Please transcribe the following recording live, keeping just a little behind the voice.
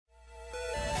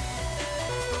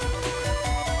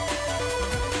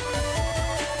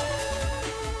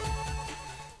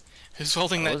Who's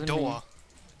holding that wasn't me. door?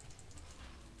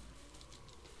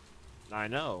 I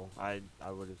know. I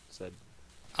would have said,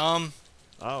 Um,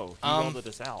 oh, he um, welded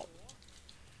us out.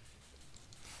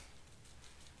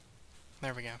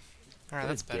 there we go. Alright, What a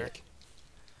that's better. dick.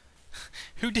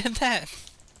 Who did that?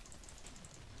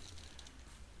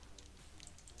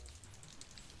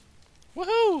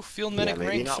 Woohoo! Field medic maybe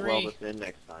rank not 3. weld us in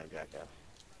next time, jackass.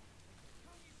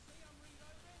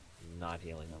 Not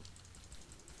healing him.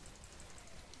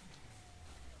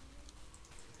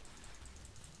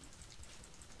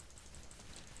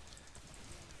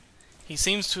 He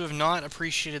seems to have not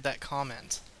appreciated that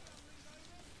comment.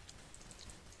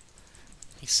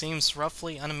 He seems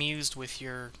roughly unamused with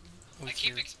your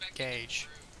gauge.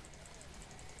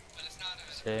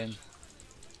 Same.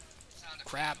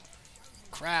 Crap.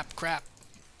 Crap, crap.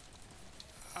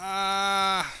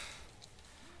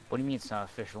 What do you mean it's not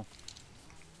official?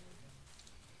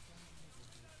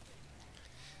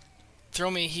 Throw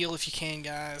me a heal if you can,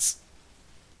 guys.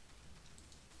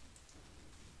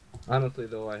 Honestly,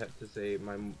 though, I have to say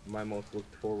my most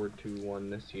looked forward to one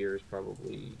this year is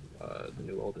probably the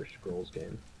new Elder Scrolls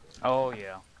game. Oh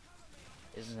yeah.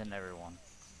 Isn't everyone?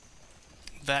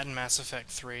 That and Mass Effect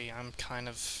 3, I'm kind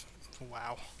of...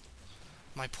 wow.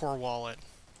 My poor wallet.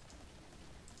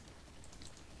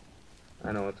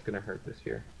 I know it's gonna hurt this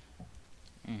year.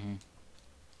 Mm-hmm.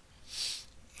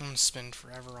 I'm gonna spend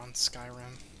forever on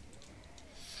Skyrim.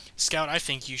 Scout, I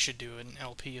think you should do an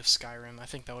LP of Skyrim. I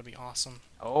think that would be awesome.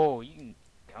 Oh, you can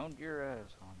count your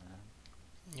ass on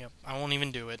that. Yep, I won't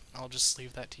even do it. I'll just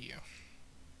leave that to you.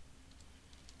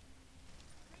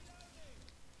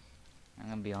 I'm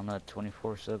gonna be on that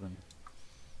 24/7.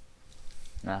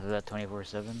 And after that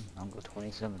 24/7, I'll go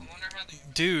 27.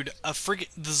 Dude,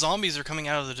 the zombies are coming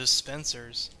out of the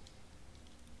dispensers.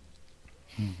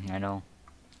 I know.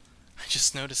 I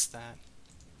just noticed that.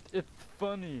 It's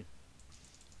funny.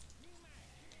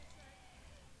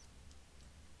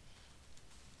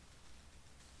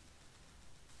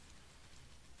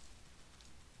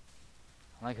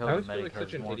 I like how I the always feel medic like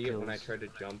such has an more idiot kills. when I try to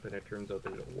jump and it turns out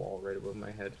there's a wall right above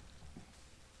my head.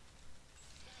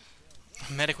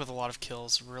 A medic with a lot of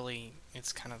kills, really,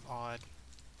 it's kind of odd.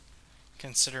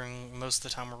 Considering most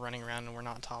of the time we're running around and we're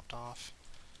not topped off.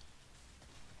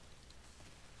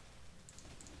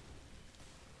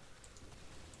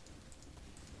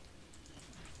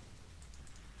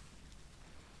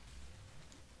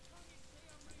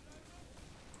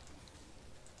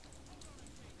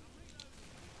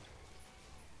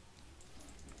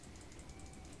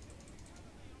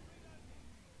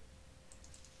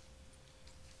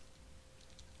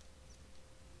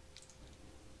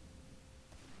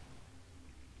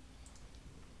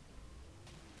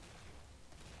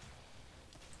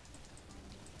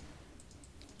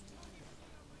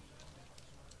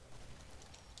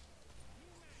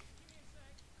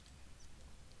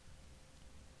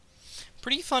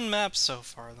 Pretty fun map so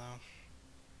far, though.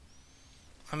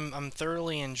 I'm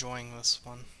thoroughly enjoying this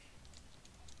one.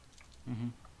 Mm-hmm.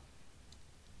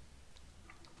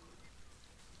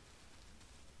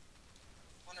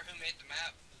 Wonder who made the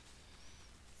map.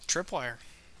 Tripwire.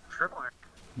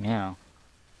 Yeah.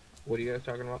 What are you guys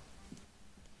talking about?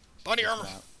 Body armor!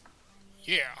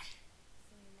 Yeah!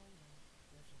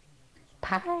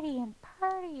 Partying.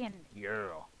 Yeah.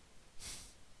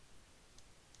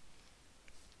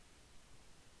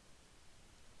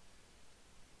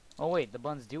 Oh wait, the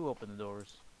buns do open the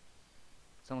doors.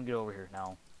 Someone get over here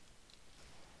now.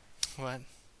 What?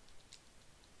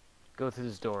 Go through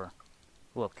this door.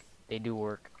 Look, they do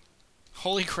work.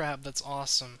 Holy crap, that's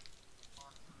awesome.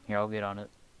 Here, I'll get on it.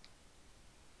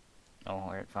 Oh,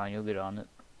 alright, fine, you'll get on it.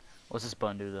 What's this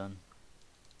button do then?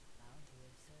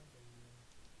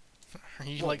 Are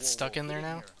you Whoa, like whoa, stuck whoa, in there get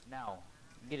now? here. Now.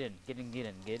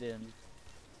 Get in.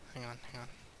 Hang on.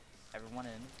 Everyone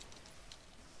in.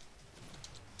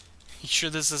 You sure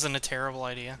this isn't a terrible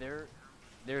idea?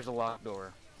 There's a locked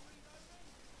door.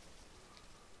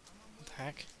 What the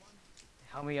heck?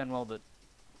 Help me unweld it.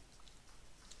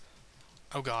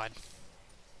 Oh god.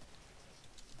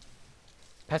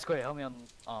 Pasakoye, help me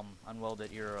unweld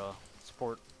it, your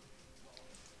support.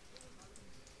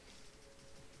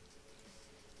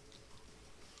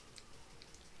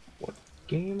 What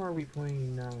game are we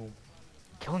playing now?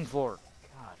 Killing floor.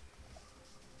 God.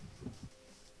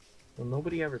 Well,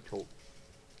 nobody ever told.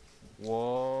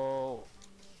 Whoa.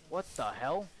 What the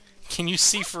hell? Can you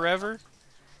see forever?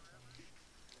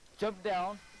 Jump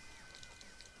down.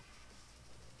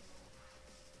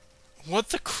 What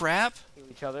the crap? Kill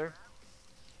each other.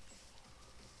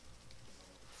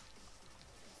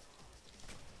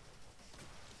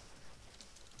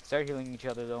 Start healing each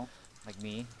other though. Like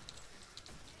me.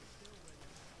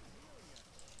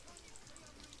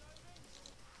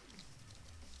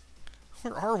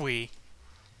 Where are we?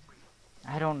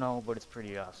 I don't know, but it's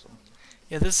pretty awesome.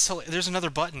 Yeah, this is there's another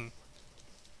button.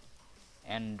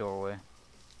 And doorway.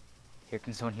 Here,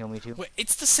 can someone heal me too? Wait,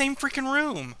 it's the same freaking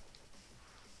room.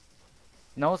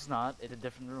 No, it's not. It's a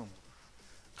different room.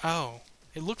 Oh,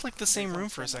 it looked like the same room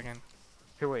for a second.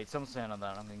 Here, wait. Someone stand on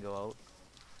that. I'm gonna go out.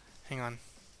 Hang on.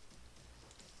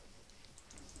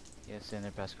 Yeah, stand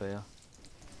there, Pasakoye.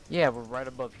 Yeah, we're right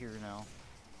above here now.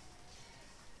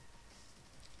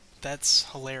 That's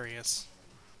hilarious.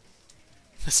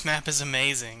 This map is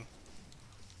amazing.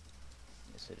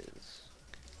 Yes, it is.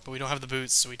 But we don't have the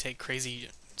boots, so we take crazy,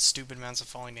 stupid amounts of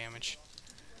falling damage.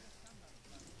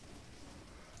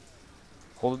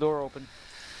 Hold the door open.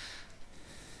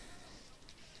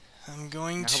 I'm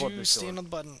going Now, how about to this stand door? on the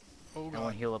button. Oh I want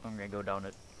god. to heal up. I'm gonna go down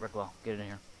it. Ricklaw, get in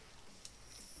here.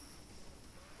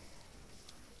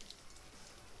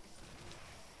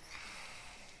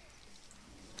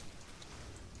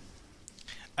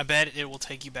 I bet it will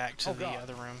take you back to Oh, the God.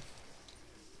 other room.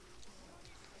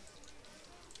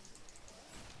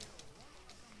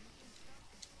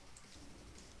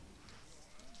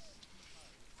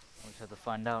 We just have to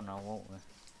find out now, won't we?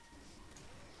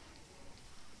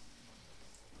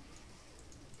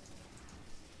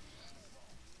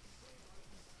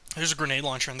 There's a grenade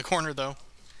launcher in the corner, though.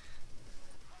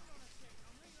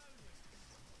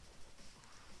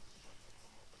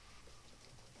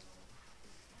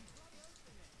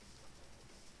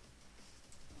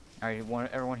 Alright,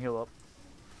 everyone heal up.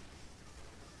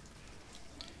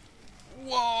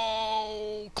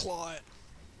 Whoa! Claw it.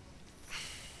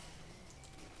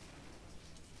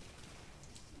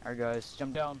 Alright, guys,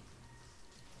 jump down.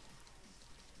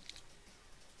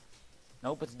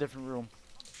 Nope, it's a different room.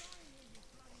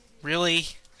 Really?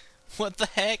 What the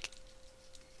heck?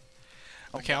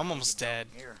 Oh, Okay, God, I'm we almost get down dead.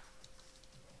 here.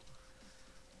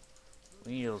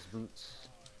 We need those boots.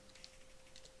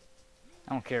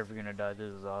 I don't care if you're gonna die,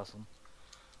 this is awesome.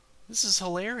 This is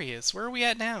hilarious. Where are we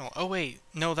at now? Oh, wait.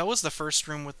 No, that was the first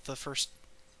room with the first...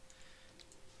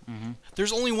 Mm-hmm.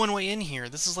 There's only one way in here.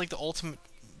 This is like the ultimate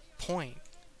point.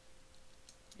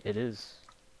 It is.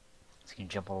 So you can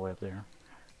jump all the way up there.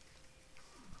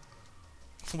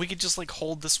 We could just, like,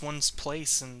 hold this one's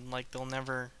place and, like, they'll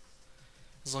never...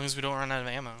 As long as we don't run out of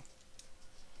ammo.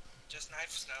 Just knife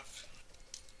stuff.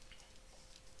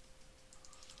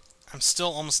 I'm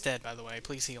still almost dead, by the way.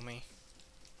 Please heal me.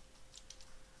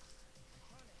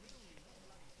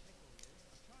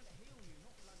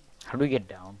 How do we get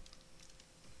down?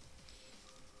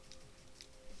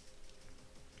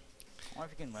 I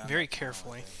wonder if you can land Very that tunnel,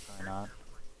 carefully. I think. Probably not.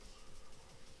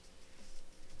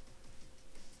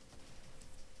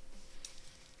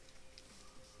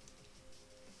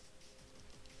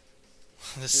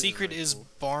 The is secret really is cool.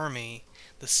 barmy.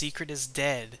 The secret is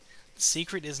dead. The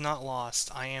secret is not lost.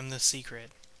 I am the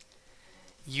secret.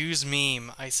 Use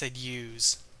meme. I said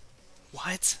use.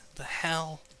 What the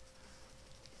hell?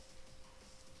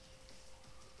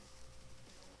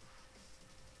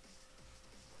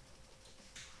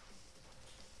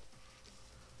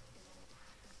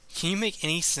 Can you make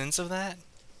any sense of that?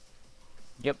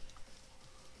 Yep.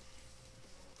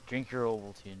 Drink your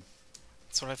Ovaltine.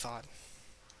 That's what I thought.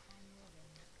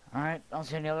 Alright, I don't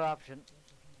see any other option.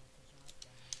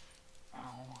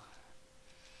 Oh.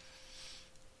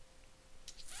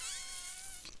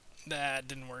 That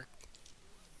didn't work.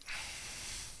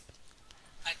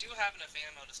 I do have enough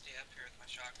ammo to stay up here with my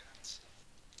shotguns.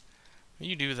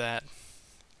 You do that.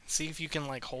 See if you can,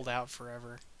 like, hold out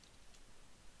forever.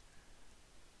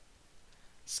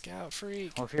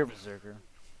 Scoutfreak. Well, if you're a berserker.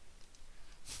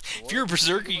 If you're a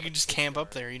berserker, you can just camp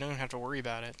up there. You don't even have to worry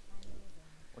about it.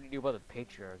 What do you do about the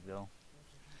patriarch, though?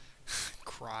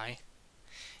 Cry.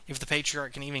 If the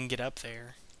patriarch can even get up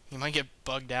there, he might get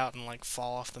bugged out and, like,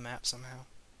 fall off the map somehow.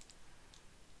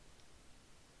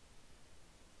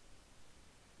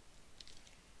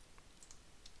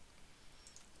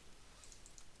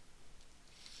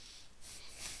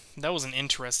 That was an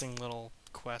interesting little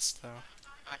quest, though.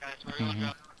 Alright guys, where are you Mhm.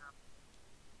 going?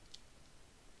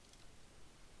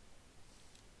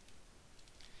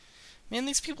 Man,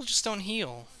 these people just don't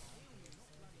heal.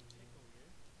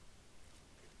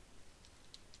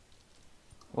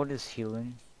 What is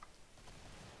healing?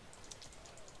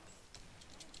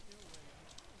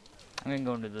 I'm gonna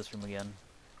go into this room again.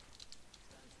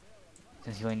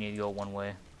 Since you only need to go one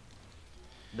way.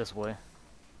 This way.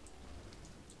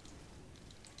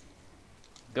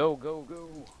 Go, go,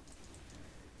 go!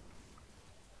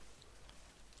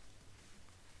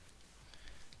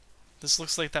 This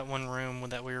looks like that one room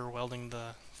that we were welding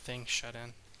the thing shut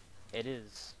in. It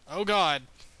is. Oh god!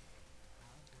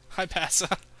 Hi,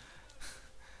 Pasa.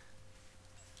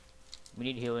 We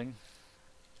need healing.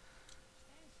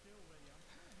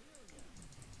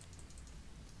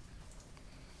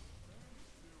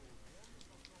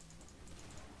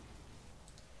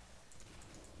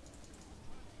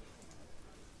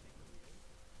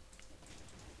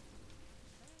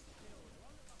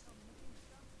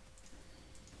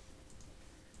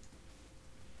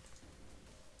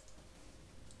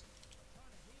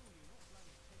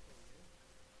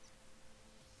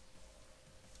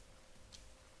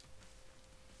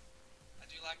 I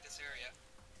do like this area.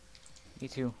 Me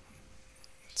too.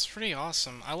 It's pretty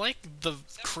awesome. I like the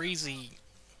crazy...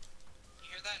 You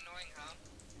hear that annoying hum?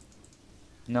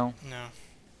 No. No.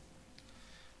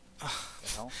 The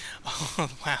hell? Oh,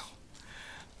 wow.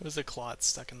 There's a clot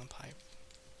stuck in the pipe.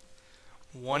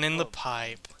 One in the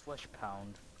pipe. Flesh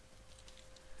pound.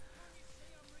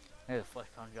 Hey, the flesh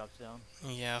pound drops down.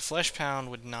 Yeah, Flesh Pound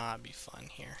would not be fun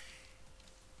here.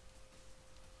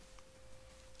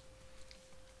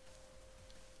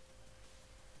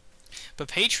 But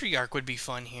Patriarch would be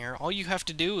fun here. All you have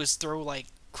to do is throw, like,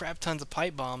 crap tons of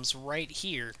pipe bombs right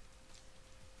here.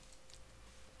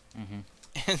 Mm-hmm.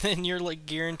 And then you're, like,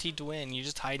 guaranteed to win. You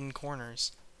just hide in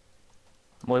corners.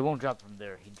 Well, he won't drop from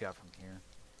there. He'd drop from here.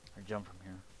 Or jump from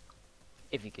here.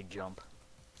 If he could jump.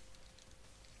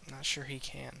 Not sure he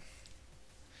can.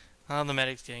 Oh, the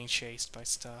medic's getting chased by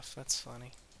stuff. That's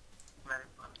funny.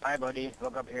 Hi, buddy.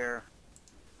 Look up here.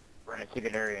 We're in a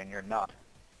secret area and you're not.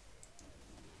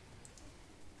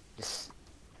 Just...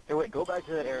 Hey, wait. Go back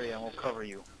to that area and we'll cover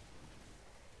you.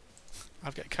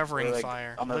 I've got covering We're, like,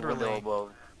 fire. on the window Literally.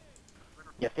 above.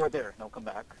 Yeah, stay right there. No, come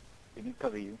back. We can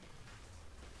cover you.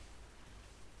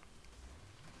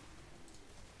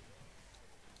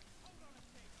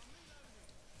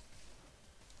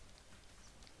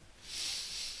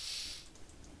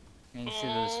 And you see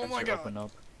the Oh my dispenser God. open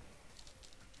up.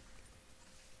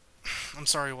 I'm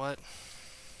sorry, what?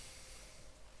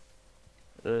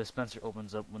 The dispenser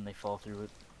opens up when they fall through it.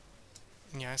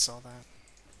 Yeah, I saw that.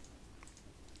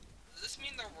 Does this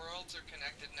mean the worlds are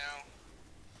connected now?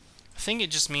 I think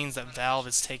it just means that Valve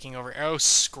is taking over. Oh,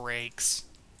 Skrakes.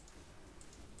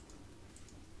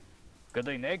 Good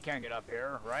thing they can't get up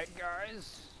here, right,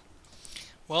 guys?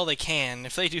 Well, they can.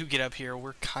 If they do get up here,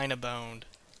 we're kinda boned.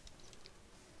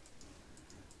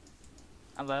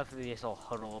 I'm glad if they just all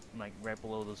huddle up, like, right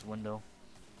below this window.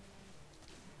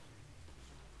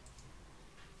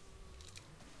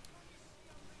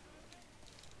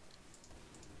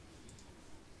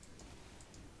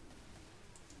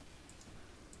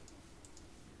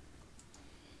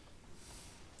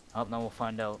 Oh, now we'll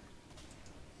find out.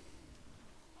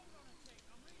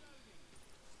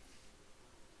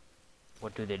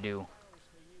 What do they do?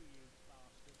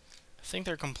 I think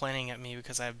they're complaining at me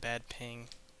because I have bad ping.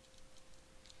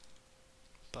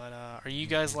 But, are you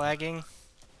guys lagging?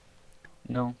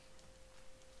 No.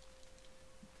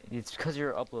 It's because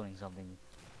you're uploading something.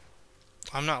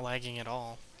 I'm not lagging at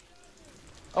all.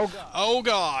 Oh god! Oh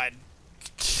god!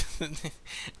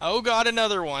 Oh god,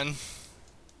 another one.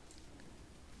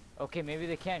 Okay, maybe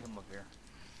they can come up here.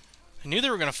 I knew they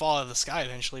were gonna fall out of the sky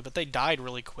eventually, but they died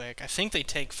really quick. I think they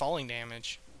take falling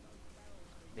damage.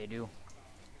 They do.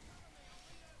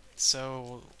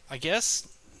 So, I guess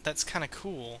that's kinda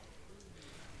cool.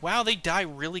 Wow, they die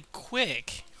really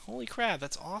quick. Holy crap,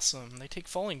 that's awesome. They take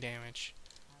falling damage.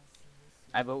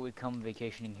 I vote we come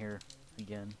vacationing here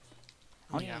again.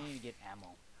 I Yeah. need to get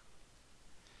ammo.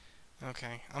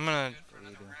 Okay, I'm gonna Good for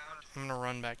another round.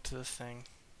 run back to the thing.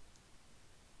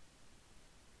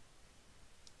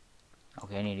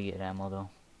 Okay, I need to get ammo though.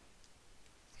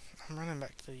 I'm running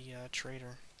back to the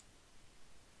trader.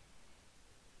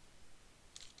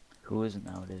 Who isn't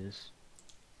nowadays?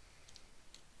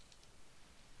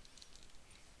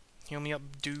 Heal me up,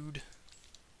 dude.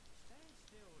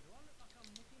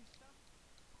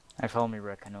 I follow me,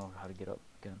 Rick. I know how to get up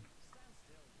again.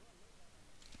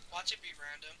 Watch it be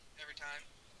random every time.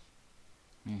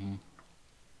 Mm-hmm.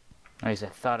 At least I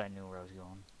thought I knew where I was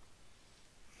going.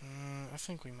 I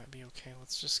think we might be okay.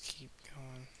 Let's just keep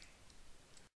going.